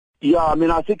Yeah, I mean,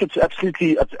 I think it's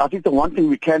absolutely. I think the one thing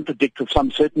we can predict with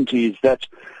some certainty is that,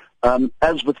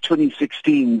 as with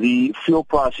 2016, the fuel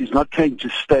price is not going to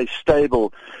stay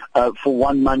stable for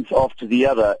 1 month after the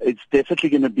other. It's definitely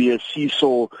going to be a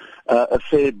seesaw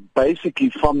affair,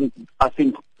 basically from, I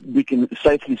think we can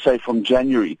safely say, from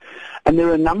January. And there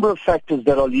are a number of factors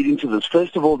that are leading to this.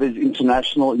 First of all, there's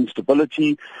international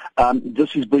instability.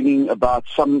 This is bringing about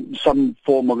some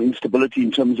form of instability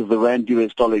in terms of the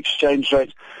rand-US dollar exchange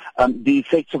rate. The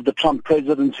effects of the Trump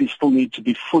presidency still need to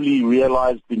be fully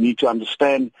realized. We need to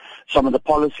understand some of the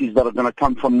policies that are going to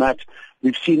come from that.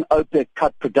 We've seen OPEC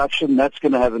cut production. That's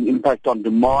going to have an impact on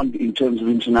demand in terms of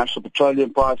international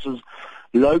petroleum prices.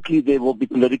 Locally, there will be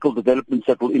political developments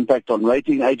that will impact on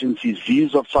rating agencies'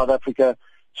 views of South Africa.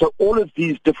 So all of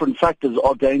these different factors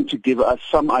are going to give us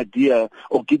some idea,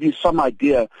 or give you some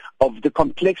idea of the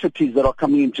complexities that are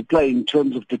coming into play in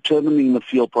terms of determining the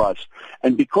fuel price.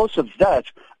 And because of that,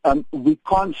 we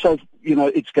can't say,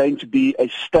 it's going to be a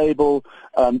stable,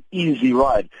 easy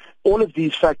ride. All of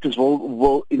these factors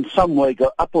will in some way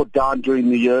go up or down during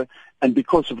the year. And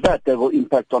because of that, they will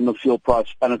impact on the fuel price,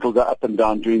 and it will go up and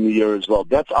down during the year as well.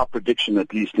 That's our prediction,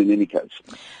 at least in any case.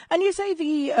 And you say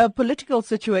the political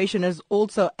situation is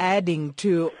also adding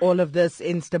to all of this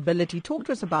instability. Talk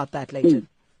to us about that, Layton.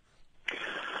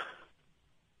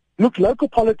 Look, local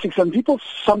politics, and people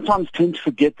sometimes tend to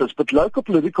forget this, but local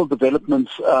political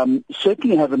developments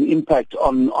certainly have an impact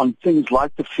on things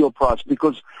like the fuel price,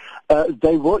 because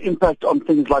they will impact on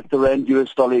things like the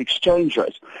rand-US dollar exchange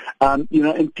rate. And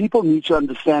people need to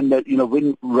understand that,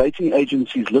 when rating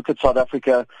agencies look at South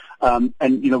Africa, and,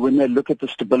 when they look at the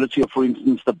stability of, for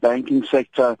instance, the banking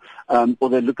sector, or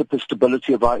they look at the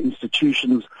stability of our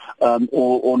institutions,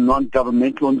 or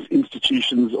non-governmental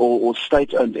institutions, or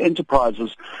state-owned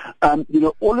enterprises,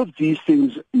 all of these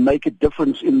things make a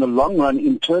difference in the long run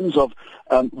in terms of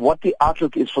what the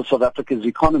outlook is for South Africa's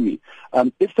economy.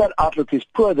 If that outlook is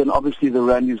poor, then obviously the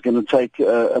rand is going to take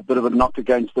a bit of a knock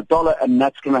against the dollar, and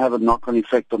that's going to have a knock-on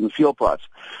effect on the fuel price.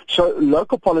 So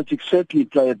local politics certainly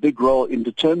play a big role in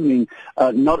determining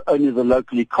not only the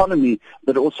local economy,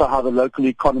 but also how the local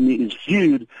economy is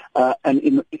viewed,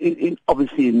 and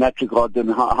obviously in that regard, then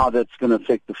how that's going to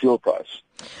affect the fuel price.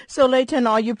 So, Layton,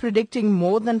 are you predicting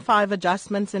more than 5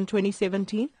 adjustments in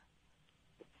 2017?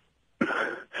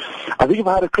 I think if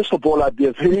I had a crystal ball, I'd be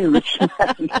a very rich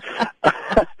man.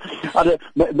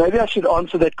 Maybe I should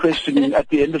answer that question at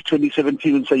the end of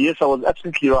 2017 and say, yes, I was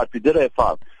absolutely right. We did have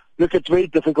 5. Look, it's very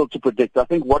difficult to predict. I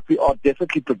think what we are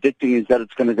definitely predicting is that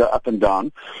it's going to go up and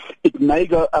down. It may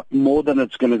go up more than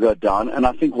it's going to go down. And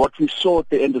I think what we saw at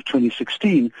the end of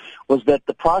 2016 was that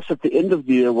the price at the end of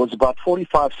the year was about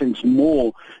 45 cents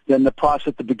more than the price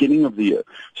at the beginning of the year.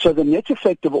 So the net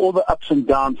effect of all the ups and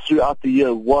downs throughout the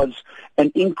year was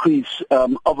an increase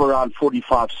of around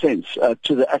 45 cents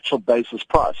to the actual basis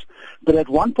price. But at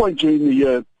one point during the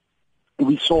year,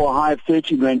 we saw a high of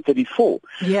 13.34 rand.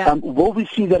 Yeah. Will we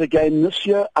see that again this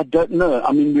year? I don't know.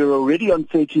 I mean, we're already on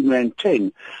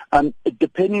 13.10 rand.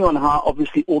 Depending on how,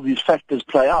 obviously, all these factors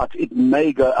play out, it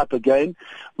may go up again.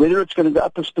 Whether it's going to go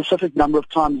up a specific number of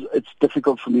times, it's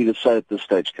difficult for me to say at this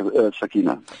stage,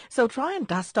 Sakina. So try and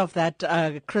dust off that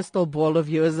crystal ball of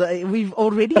yours. We've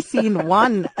already seen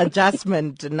one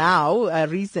adjustment now,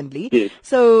 recently. Yes.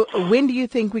 So when do you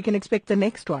think we can expect the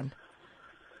next one?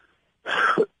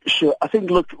 Sure. I think,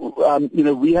 look,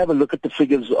 we have a look at the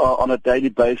figures on a daily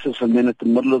basis, and then at the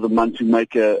middle of the month we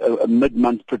make a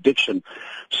mid-month prediction.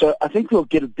 So I think we'll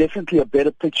get definitely a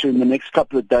better picture in the next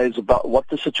couple of days about what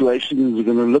the situation is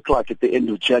going to look like at the end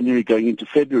of January going into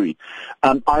February.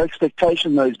 Our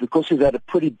expectation, though, is because we've had a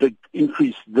pretty big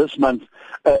increase this month,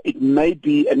 it may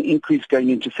be an increase going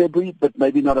into February, but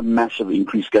maybe not a massive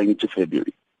increase going into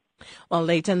February. Well,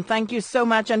 Layton, thank you so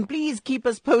much. And please keep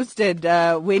us posted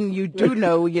when you do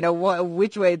know,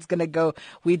 which way it's going to go.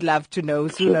 We'd love to know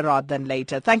sooner rather than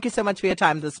later. Thank you so much for your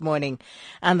time this morning.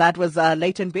 And that was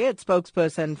Layton Beard,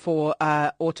 spokesperson for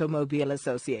Automobile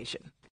Association.